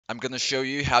I'm gonna show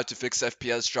you how to fix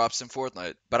FPS drops in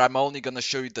Fortnite, but I'm only gonna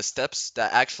show you the steps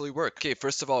that actually work. Okay,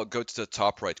 first of all, go to the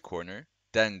top right corner,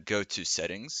 then go to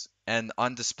settings, and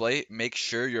on display, make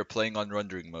sure you're playing on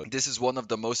rendering mode. This is one of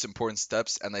the most important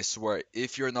steps, and I swear,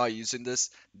 if you're not using this,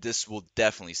 this will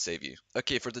definitely save you.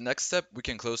 Okay, for the next step, we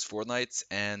can close Fortnite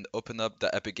and open up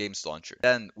the Epic Games launcher.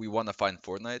 Then we want to find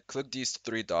Fortnite, click these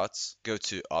three dots, go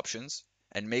to options,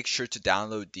 and make sure to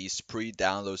download these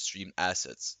pre-download stream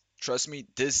assets. Trust me,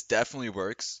 this definitely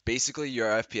works. Basically, your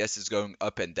FPS is going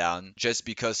up and down just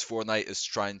because Fortnite is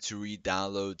trying to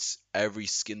re-download every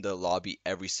skin in the lobby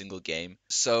every single game.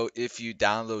 So if you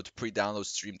download pre-download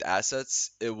streamed assets,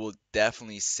 it will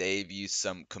definitely save you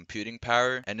some computing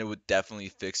power and it would definitely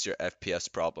fix your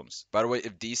FPS problems. By the way,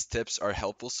 if these tips are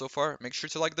helpful so far, make sure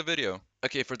to like the video.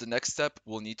 Okay, for the next step,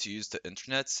 we'll need to use the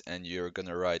internet and you're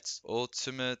gonna write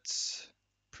ultimate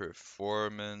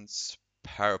performance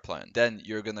power plan. Then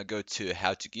you're gonna go to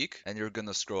how to geek and you're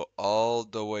gonna scroll all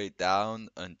the way down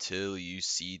until you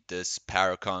see this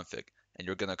power config and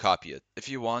you're gonna copy it. If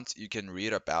you want, you can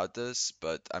read about this,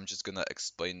 but I'm just gonna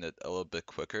explain it a little bit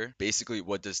quicker. Basically,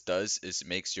 what this does is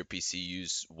makes your PC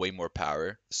use way more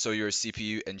power. So your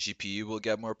CPU and GPU will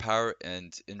get more power,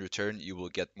 and in return, you will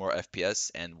get more FPS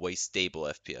and way stable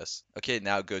FPS. Okay,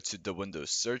 now go to the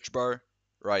Windows search bar,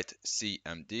 write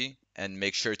CMD, and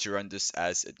make sure to run this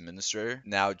as administrator.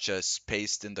 Now just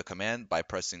paste in the command by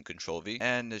pressing Ctrl V,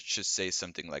 and it should say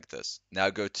something like this. Now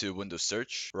go to Windows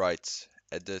Search, write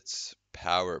edit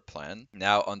power plan.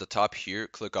 Now on the top here,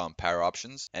 click on power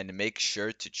options and make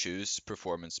sure to choose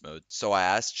performance mode. So I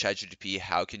asked ChatGPT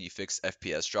how can you fix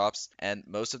FPS drops, and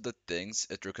most of the things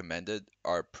it recommended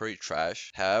are pretty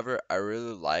trash. However, I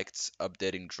really liked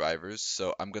updating drivers,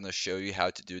 so I'm gonna show you how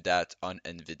to do that on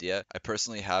NVIDIA. I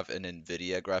personally have an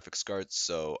NVIDIA graphics card,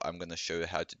 so I'm gonna show you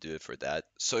how to do it for that.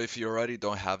 So if you already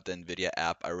don't have the NVIDIA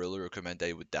app, I really recommend that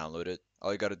you would download it.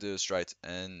 All you gotta do is write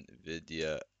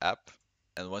NVIDIA app.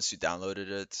 And once you downloaded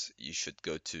it, you should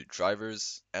go to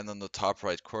drivers. And on the top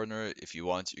right corner, if you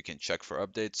want, you can check for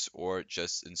updates or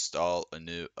just install a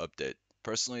new update.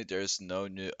 Personally, there's no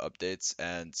new updates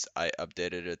and I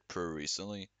updated it pretty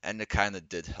recently and it kind of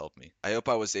did help me. I hope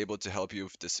I was able to help you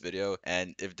with this video,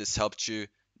 and if this helped you,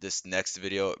 this next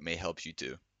video may help you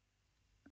too.